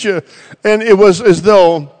 I need you. And it was as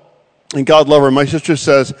though, and God love her, my sister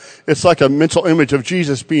says, it's like a mental image of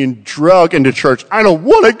Jesus being dragged into church. I don't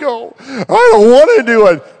want to go. I don't want to do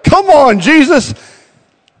it. Come on, Jesus.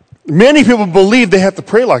 Many people believe they have to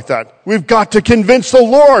pray like that. We've got to convince the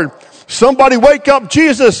Lord. Somebody wake up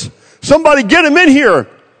Jesus. Somebody get him in here.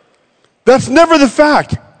 That's never the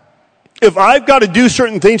fact. If I've got to do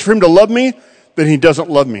certain things for him to love me, then he doesn't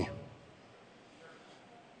love me.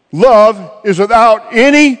 Love is without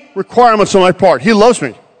any requirements on my part. He loves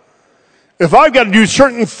me. If I've got to do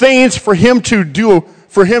certain things for him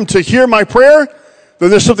to hear my prayer, then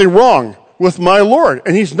there's something wrong with my Lord.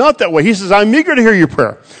 And he's not that way. He says, I'm eager to hear your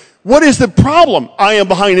prayer. What is the problem? I am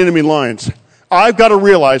behind enemy lines. I've got to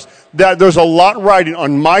realize that there's a lot riding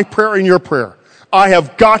on my prayer and your prayer. I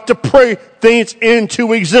have got to pray things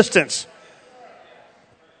into existence.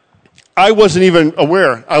 I wasn't even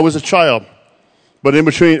aware. I was a child. But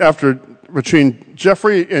between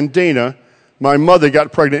Jeffrey and Dana, my mother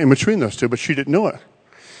got pregnant in between those two, but she didn't know it.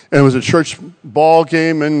 And it was a church ball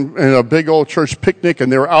game and a big old church picnic,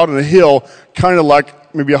 and they were out on a hill, kind of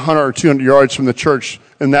like maybe 100 or 200 yards from the church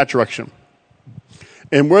in that direction.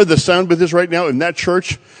 And where the sound booth is right now, in that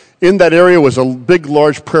church, in that area was a big,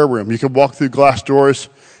 large prayer room. You could walk through glass doors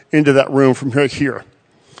into that room from here.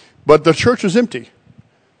 But the church was empty.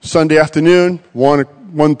 Sunday afternoon,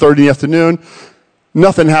 1:30 in the afternoon,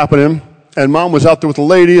 nothing happening. And Mom was out there with the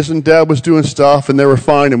ladies, and Dad was doing stuff, and they were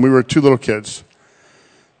fine, and we were two little kids.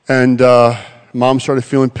 And Mom started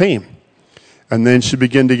feeling pain. And then she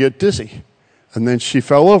began to get dizzy. And then she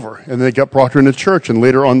fell over. And they brought her into church, and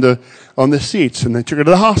later on the seats, and they took her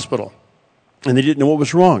to the hospital. And they didn't know what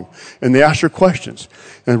was wrong. And they asked her questions.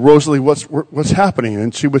 And Rosalie, what's happening?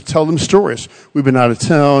 And she would tell them stories. We've been out of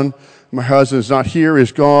town. My husband's not here.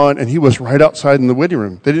 He's gone. And he was right outside in the waiting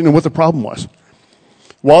room. They didn't know what the problem was.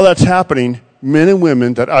 While that's happening, men and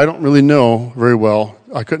women that I don't really know very well,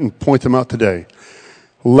 I couldn't point them out today,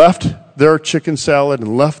 left their chicken salad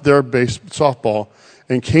and left their softball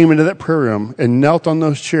and came into that prayer room and knelt on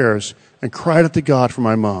those chairs and cried out to God for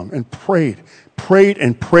my mom and prayed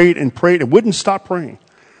and wouldn't stop praying.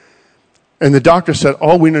 And the doctor said,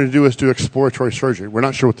 all we need to do is do exploratory surgery. We're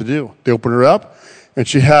not sure what to do. They opened her up, and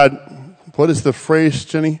she had, what is the phrase,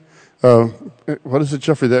 Jenny? What is it,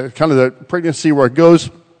 Jeffrey? Kind of the pregnancy where it goes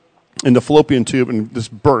in the fallopian tube and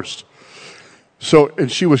just burst.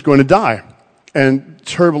 And she was going to die. And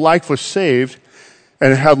her life was saved,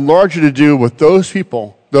 and it had largely to do with those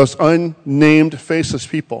people, those unnamed, faceless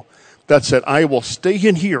people, that said, I will stay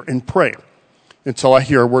in here and pray until I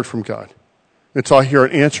hear a word from God, until I hear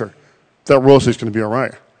an answer that Rosie's going to be all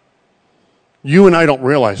right. You and I don't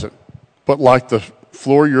realize it, but like the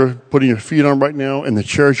floor you're putting your feet on right now and the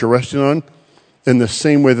chairs you're resting on, in the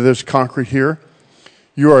same way that there's concrete here,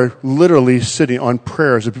 you are literally sitting on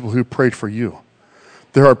prayers of people who prayed for you.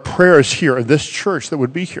 There are prayers here in this church that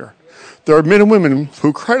would be here. There are men and women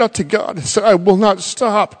who cried out to God and said, I will not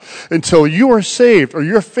stop until you are saved, or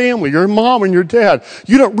your family, your mom and your dad.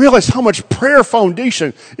 You don't realize how much prayer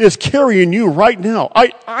foundation is carrying you right now.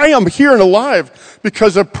 I am here and alive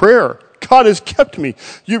because of prayer. God has kept me.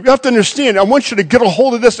 You have to understand, I want you to get a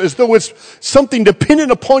hold of this as though it's something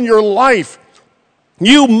dependent upon your life.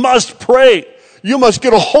 You must pray. You must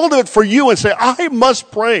get a hold of it for you and say, I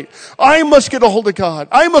must pray. I must get a hold of God.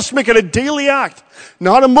 I must make it a daily act.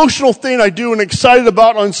 Not an emotional thing I do and excited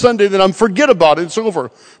about on Sunday that I'm forget about it, it's over.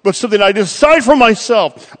 But something I decide for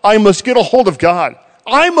myself. I must get a hold of God.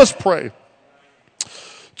 I must pray.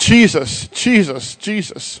 Jesus, Jesus,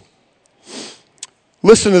 Jesus.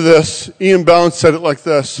 Listen to this. Ian Bounds said it like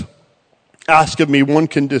this. Ask of me one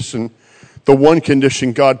condition, the one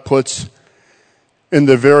condition God puts in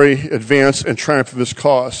the very advance and triumph of his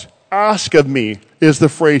cause. Ask of me is the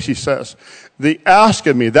phrase he says. The ask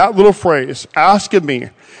of me, that little phrase, ask of me,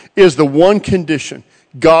 is the one condition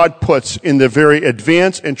God puts in the very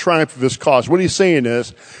advance and triumph of his cause. What he's saying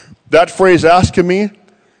is, that phrase, ask of me,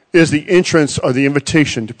 is the entrance or the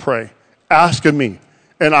invitation to pray. Ask of me,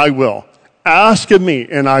 and I will. Ask of me,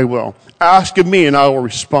 and I will. Ask of me, and I will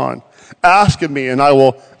respond. Ask of me, and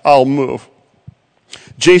I'll move.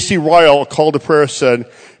 J.C. Ryle, a call to prayer, said,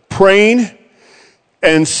 praying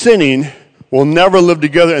and sinning will never live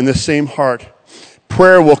together in the same heart.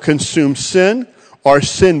 Prayer will consume sin, or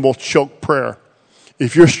sin will choke prayer.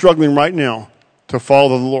 If you're struggling right now to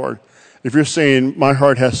follow the Lord, if you're saying, my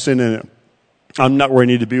heart has sin in it, I'm not where I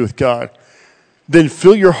need to be with God, then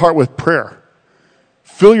fill your heart with prayer.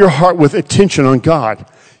 Fill your heart with attention on God.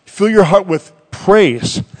 Fill your heart with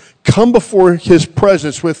praise. Come before his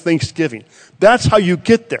presence with thanksgiving. That's how you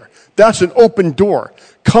get there. That's an open door.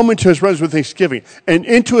 Come into his presence with thanksgiving and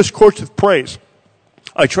into his courts with praise.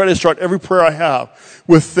 I try to start every prayer I have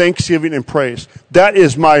with thanksgiving and praise. That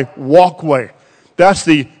is my walkway. That's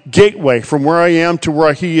the gateway from where I am to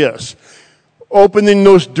where he is. Opening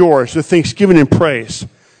those doors with thanksgiving and praise.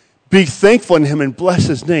 Be thankful in him and bless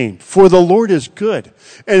his name. For the Lord is good,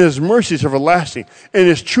 and his mercies are everlasting, and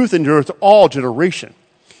his truth endureth to all generation.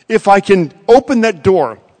 If I can open that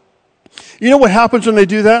door, you know what happens when I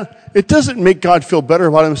do that? It doesn't make God feel better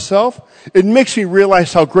about himself. It makes me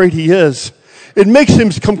realize how great he is. It makes him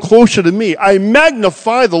come closer to me. I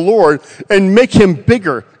magnify the Lord and make him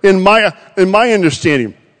bigger in my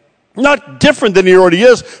understanding. Not different than he already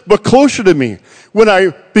is, but closer to me. When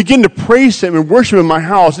I begin to praise him and worship him in my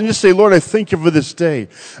house and just say, Lord, I thank you for this day.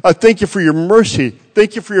 I thank you for your mercy.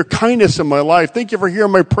 Thank you for your kindness in my life. Thank you for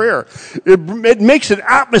hearing my prayer. It makes an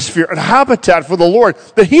atmosphere, a habitat for the Lord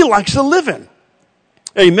that he likes to live in.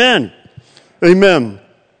 Amen. Amen.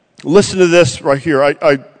 Listen to this right here.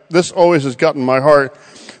 This always has gotten my heart.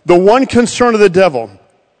 The one concern of the devil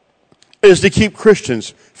is to keep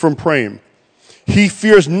Christians from praying. He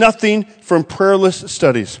fears nothing from prayerless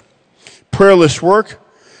studies, prayerless work,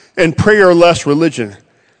 and prayerless religion.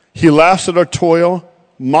 He laughs at our toil,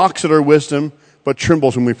 mocks at our wisdom, but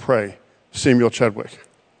trembles when we pray. Samuel Chadwick.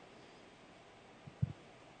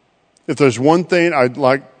 If there's one thing I'd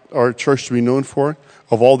like our church to be known for,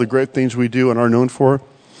 of all the great things we do and are known for,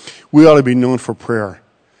 we ought to be known for prayer.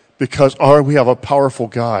 Because we have a powerful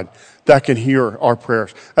God that can hear our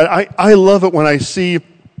prayers. And I love it when I see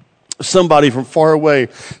somebody from far away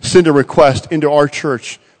send a request into our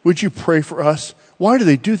church. Would you pray for us? Why do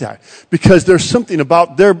they do that? Because there's something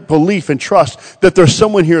about their belief and trust that there's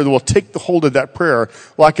someone here that will take the hold of that prayer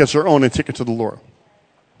like it's their own and take it to the Lord.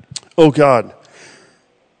 Oh God.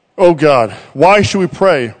 Oh God. Why should we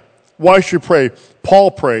pray? Why should we pray?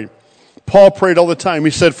 Paul prayed. Paul prayed all the time.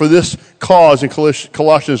 He said, for this cause in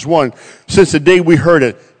Colossians 1, since the day we heard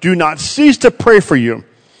it, do not cease to pray for you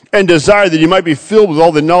and desire that you might be filled with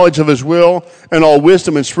all the knowledge of his will and all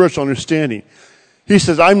wisdom and spiritual understanding. He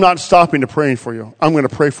says, I'm not stopping to praying for you. I'm going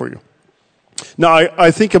to pray for you. Now,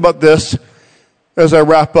 I think about this as I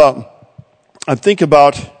wrap up. I think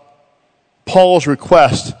about Paul's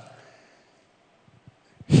request.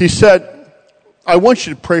 He said, I want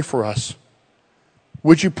you to pray for us.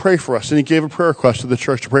 Would you pray for us? And he gave a prayer request to the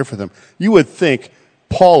church to pray for them. You would think,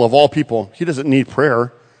 Paul, of all people, he doesn't need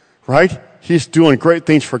prayer, right? He's doing great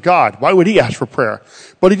things for God. Why would he ask for prayer?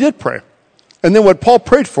 But he did pray. And then what Paul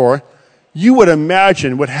prayed for, you would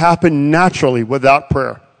imagine would happen naturally without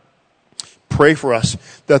prayer. Pray for us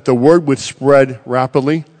that the word would spread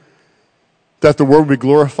rapidly, that the word would be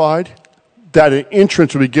glorified, that an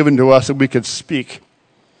entrance would be given to us that we could speak.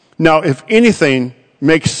 Now, if anything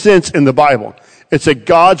makes sense in the Bible, it's that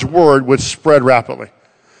God's word would spread rapidly,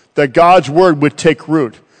 that God's word would take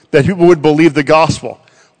root, that people would believe the gospel.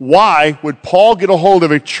 Why would Paul get a hold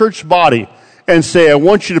of a church body and say, I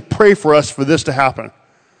want you to pray for us for this to happen?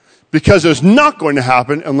 Because it's not going to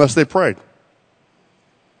happen unless they prayed.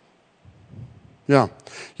 Yeah.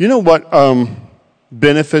 You know what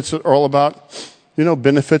benefits are all about? You know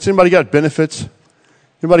benefits? Anybody got benefits?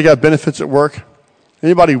 Anybody got benefits at work?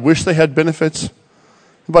 Anybody wish they had benefits?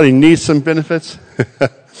 Anybody needs some benefits?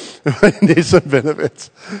 Anybody needs some benefits?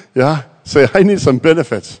 Yeah? Say, I need some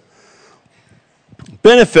benefits.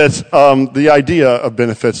 Benefits, the idea of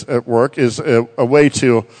benefits at work is a way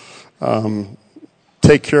to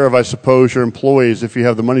take care of, I suppose, your employees if you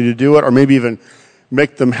have the money to do it, or maybe even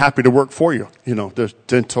make them happy to work for you. You know, there's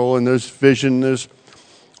dental and there's vision, there's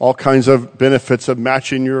all kinds of benefits of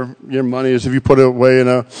matching your money as if you put it away in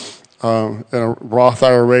a Roth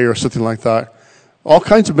IRA or something like that. All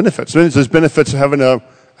kinds of benefits. There's benefits of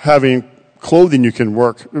having clothing you can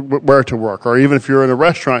wear to work. Or even if you're in a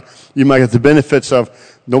restaurant, you might get the benefits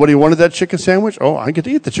of, nobody wanted that chicken sandwich? Oh, I get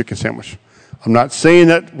to eat the chicken sandwich. I'm not saying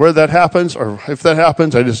that where that happens or if that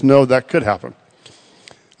happens, I just know that could happen.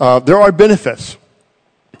 There are benefits.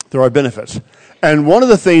 There are benefits. And one of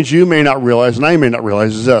the things you may not realize, and I may not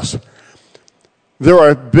realize, is this. There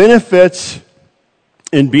are benefits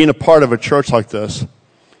in being a part of a church like this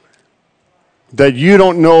that you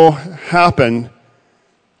don't know happen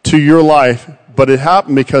to your life, but it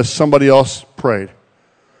happened because somebody else prayed.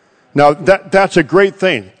 Now, that's a great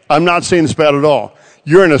thing. I'm not saying it's bad at all.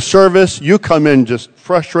 You're in a service, you come in just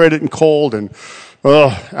frustrated and cold and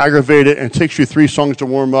aggravated, and it takes you 3 songs to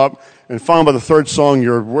warm up, and finally by the 3rd song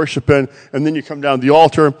you're worshiping, and then you come down to the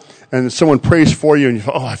altar, and someone prays for you, and you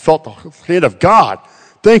go, I felt the hand of God.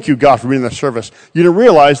 Thank you, God, for being in that service. You didn't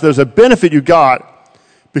realize there's a benefit you got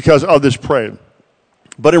because others prayed.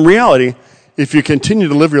 But in reality, if you continue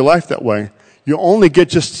to live your life that way, you only get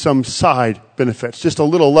just some side benefits, just a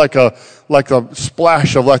little like a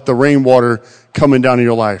splash of like the rainwater coming down in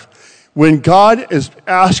your life. When God is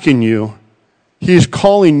asking you, He's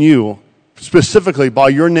calling you specifically by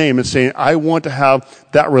your name and saying, I want to have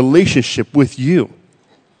that relationship with you.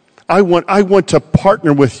 I want to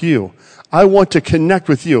partner with you. I want to connect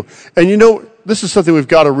with you. And you know, this is something we've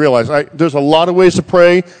got to realize. There's a lot of ways to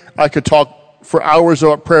pray. I could talk for hours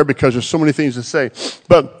about prayer because there's so many things to say.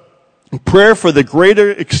 But prayer, for the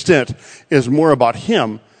greater extent, is more about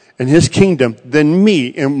Him and His kingdom than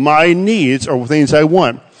me and my needs or things I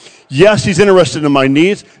want. Yes, He's interested in my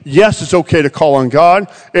needs. Yes, it's okay to call on God.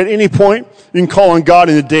 At any point, you can call on God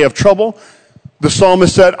in the day of trouble. The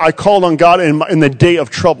psalmist said, I called on God in the day of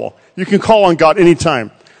trouble. You can call on God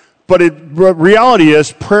anytime. But reality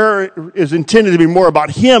is, prayer is intended to be more about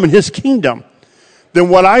Him and His kingdom than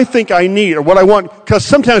what I think I need or what I want. Because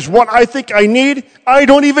sometimes what I think I need, I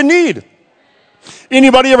don't even need.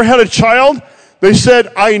 Anybody ever had a child? They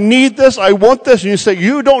said, I need this, I want this. And you say,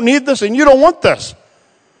 you don't need this and you don't want this.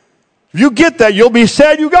 If you get that, you'll be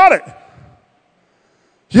sad you got it.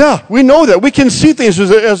 Yeah, we know that. We can see things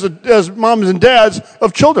as moms and dads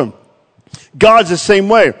of children. God's the same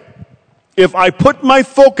way. If I put my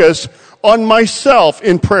focus on myself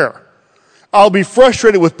in prayer, I'll be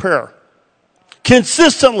frustrated with prayer.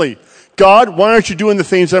 Consistently, God, why aren't you doing the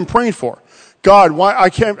things I'm praying for? God, why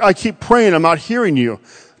I keep praying, I'm not hearing you.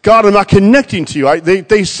 God, I'm not connecting to you.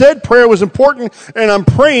 They said prayer was important, and I'm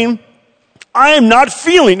praying. I am not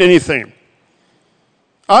feeling anything.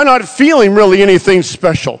 I'm not feeling really anything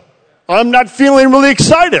special. I'm not feeling really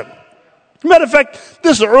excited. Matter of fact,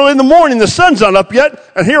 this is early in the morning, the sun's not up yet,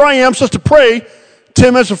 and here I am supposed to pray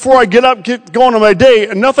 10 minutes before I get up, get going on my day,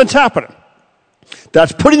 and nothing's happening.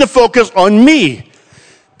 That's putting the focus on me.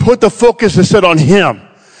 Put the focus instead on Him.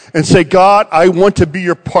 And say, God, I want to be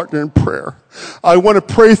your partner in prayer. I want to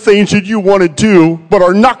pray things that you want to do, but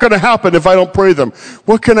are not going to happen if I don't pray them.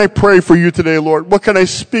 What can I pray for you today, Lord? What can I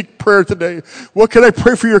speak prayer today? What can I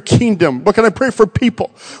pray for your kingdom? What can I pray for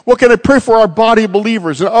people? What can I pray for our body of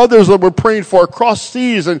believers and others that we're praying for across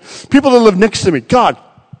seas and people that live next to me? God,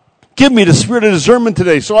 give me the spirit of discernment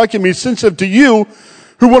today so I can be sensitive to you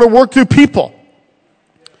who want to work through people.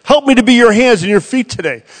 Help me to be your hands and your feet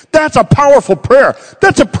today. That's a powerful prayer.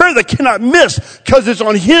 That's a prayer that cannot miss because it's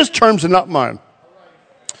on His terms and not mine.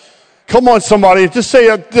 Come on, somebody. Just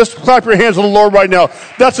clap your hands to the Lord right now.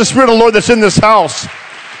 That's the Spirit of the Lord that's in this house.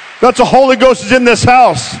 That's the Holy Ghost that's in this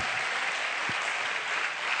house.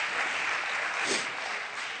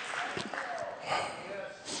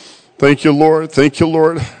 Thank you, Lord. Thank you,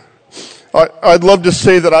 Lord. I'd love to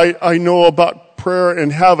say that I know about prayer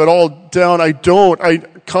and have it all down. I don't. I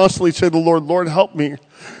constantly say to the Lord, Lord, help me.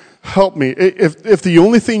 Help me. If the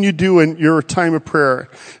only thing you do in your time of prayer,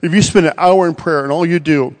 if you spend an hour in prayer and all you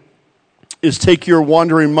do is take your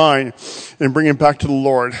wandering mind and bring it back to the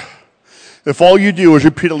Lord. If all you do is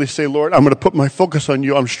repeatedly say, Lord, I'm going to put my focus on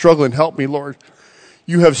you. I'm struggling. Help me, Lord.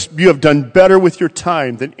 You have done better with your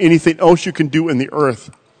time than anything else you can do in the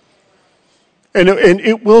earth. And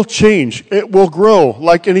it will change. It will grow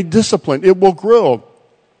like any discipline. It will grow.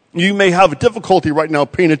 You may have a difficulty right now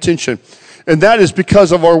paying attention. And that is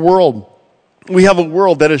because of our world. We have a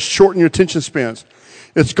world that has shortened your attention spans.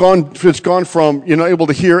 It's gone from, able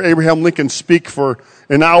to hear Abraham Lincoln speak for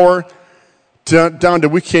an hour down to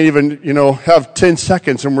we can't even, have 10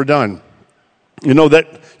 seconds and we're done. That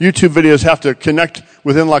YouTube videos have to connect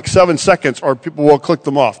within like 7 seconds or people will click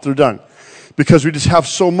them off. They're done. Because we just have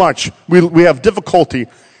so much. We have difficulty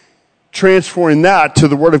transferring that to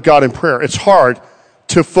the Word of God in prayer. It's hard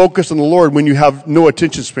to focus on the Lord when you have no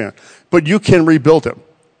attention span. But you can rebuild it.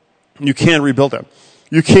 You can rebuild it.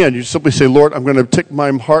 You can. You simply say, Lord, I'm going to take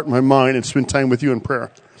my heart and my mind and spend time with you in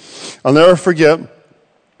prayer. I'll never forget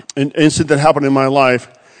an incident that happened in my life.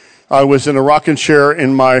 I was in a rocking chair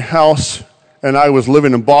in my house, and I was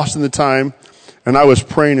living in Boston at the time, and I was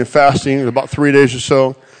praying and fasting about 3 days or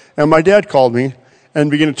so. And my dad called me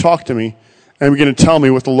and began to talk to me and began to tell me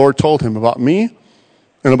what the Lord told him about me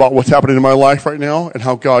and about what's happening in my life right now and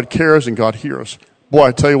how God cares and God hears. Boy,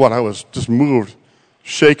 I tell you what, I was just moved,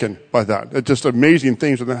 shaken by that. It's just amazing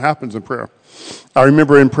things when that happens in prayer. I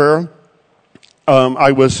remember in prayer,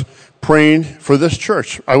 I was praying for this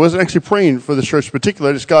church. I wasn't actually praying for this church in particular.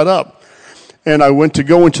 I just got up. And I went to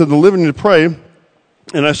go into the living room to pray,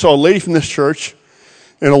 and I saw a lady from this church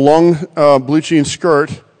in a long blue jean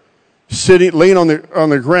skirt laying on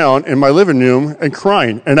the ground in my living room and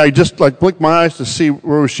crying. And I just blinked my eyes to see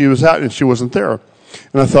where she was at, and she wasn't there.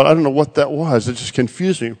 And I thought, I don't know what that was. It just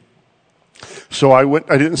confused me. So I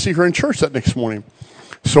didn't see her in church that next morning.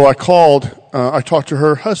 So I talked to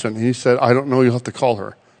her husband, and he said, I don't know, you'll have to call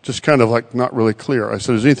her. Just kind of like not really clear. I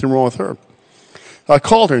said, is anything wrong with her? I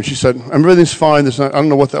called her, and she said, everything's fine. I don't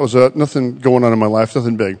know what that was, nothing going on in my life,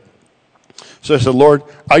 nothing big. So I said, Lord,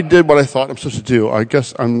 I did what I thought I'm supposed to do. I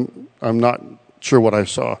guess I'm not sure what I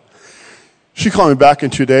saw. She called me back in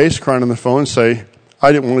 2 days, crying on the phone, and say,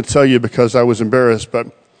 I didn't want to tell you because I was embarrassed, but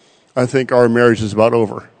I think our marriage is about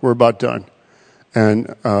over. We're about done.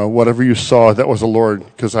 And whatever you saw, that was the Lord,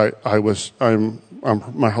 because my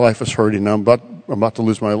life is hurting. I'm about to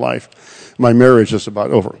lose my life. My marriage is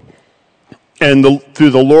about over. And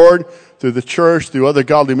through the Lord, through the church, through other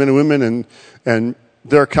godly men and women, and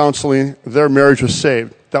their counseling, their marriage was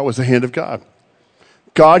saved. That was the hand of God.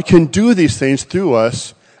 God can do these things through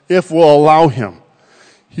us if we'll allow Him.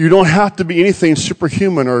 You don't have to be anything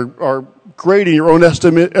superhuman or great in your own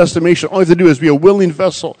estimation. All you have to do is be a willing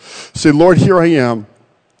vessel. Say, Lord, here I am.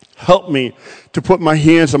 Help me to put my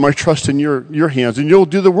hands and my trust in your hands, and you'll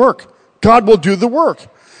do the work. God will do the work.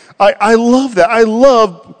 I love that. I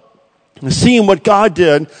love seeing what God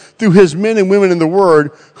did through His men and women in the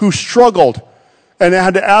Word who struggled and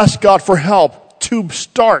had to ask God for help to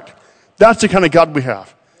start. That's the kind of God we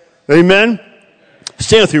have. Amen?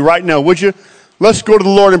 Stand with me right now, would you? Let's go to the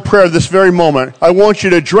Lord in prayer this very moment. I want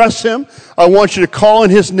you to address Him. I want you to call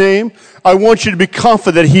in His name. I want you to be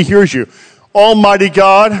confident He hears you. Almighty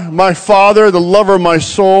God, my Father, the lover of my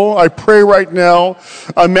soul, I pray right now,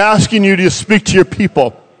 I'm asking you to speak to your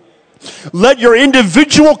people. Let your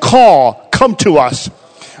individual call come to us.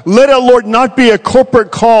 Let it, Lord, not be a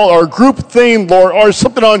corporate call or a group thing, Lord, or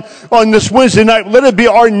something on this Wednesday night. Let it be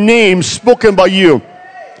our name spoken by you.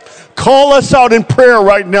 Call us out in prayer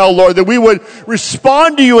right now, Lord, that we would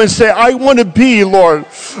respond to you and say, I want to be, Lord.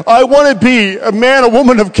 I want to be a man, a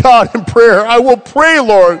woman of God in prayer. I will pray,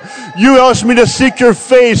 Lord. You asked me to seek your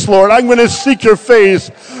face, Lord. I'm going to seek your face.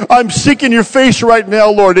 I'm seeking your face right now,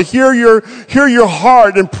 Lord, to hear your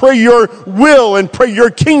heart and pray your will and pray your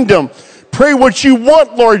kingdom. Pray what you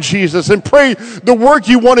want, Lord Jesus, and pray the work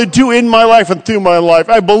you want to do in my life and through my life.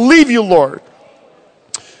 I believe you, Lord.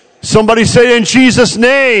 Somebody say in Jesus'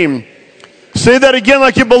 name. Say that again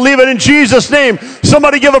like you believe it in Jesus' name.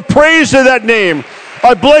 Somebody give a praise to that name.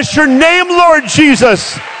 I bless your name, Lord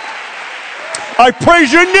Jesus. I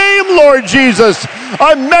praise your name, Lord Jesus.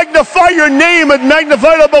 I magnify your name and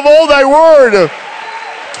magnify it above all thy word.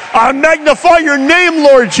 I magnify your name,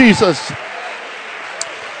 Lord Jesus.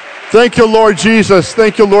 Thank you, Lord Jesus.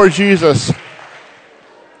 Thank you, Lord Jesus.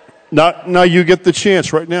 Now you get the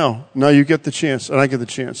chance right now. Now you get the chance, and I get the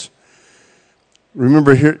chance.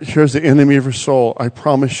 Remember, here's the enemy of your soul. I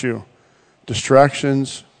promise you.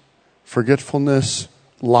 Distractions, forgetfulness,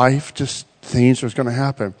 life, just things are going to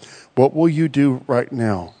happen. What will you do right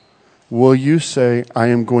now? Will you say, I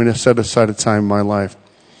am going to set aside a time in my life?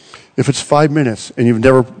 If it's 5 minutes and you've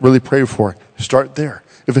never really prayed for it, start there.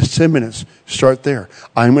 If it's 10 minutes, start there.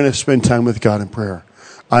 I'm going to spend time with God in prayer.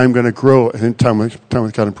 I'm going to grow in time with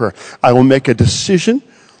God in prayer. I will make a decision.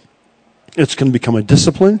 It's going to become a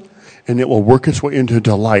discipline, and it will work its way into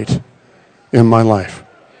delight in my life.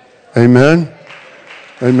 Amen?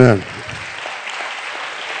 Amen.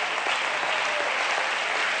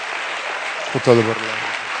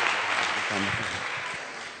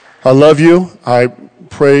 I love you. I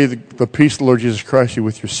pray the peace of the Lord Jesus Christ be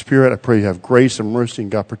with your spirit. I pray you have grace and mercy,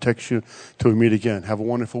 and God protects you till we meet again. Have a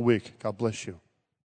wonderful week. God bless you.